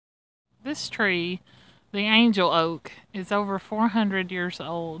This tree, the angel oak, is over 400 years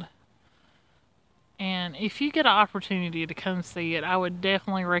old. And if you get an opportunity to come see it, I would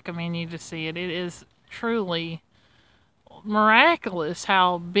definitely recommend you to see it. It is truly miraculous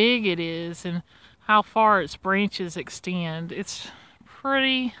how big it is and how far its branches extend. It's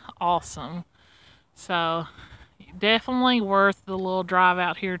pretty awesome. So definitely worth the little drive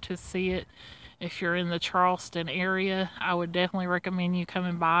out here to see it. If you're in the Charleston area, I would definitely recommend you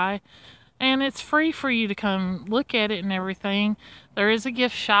coming by. And it's free for you to come look at it and everything. There is a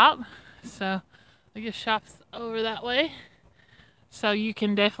gift shop, so the gift shop's over that way. So you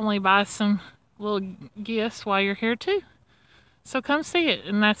can definitely buy some little gifts while you're here too. So come see it.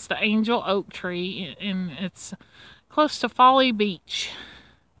 And that's the angel oak tree, and it's close to Folly Beach.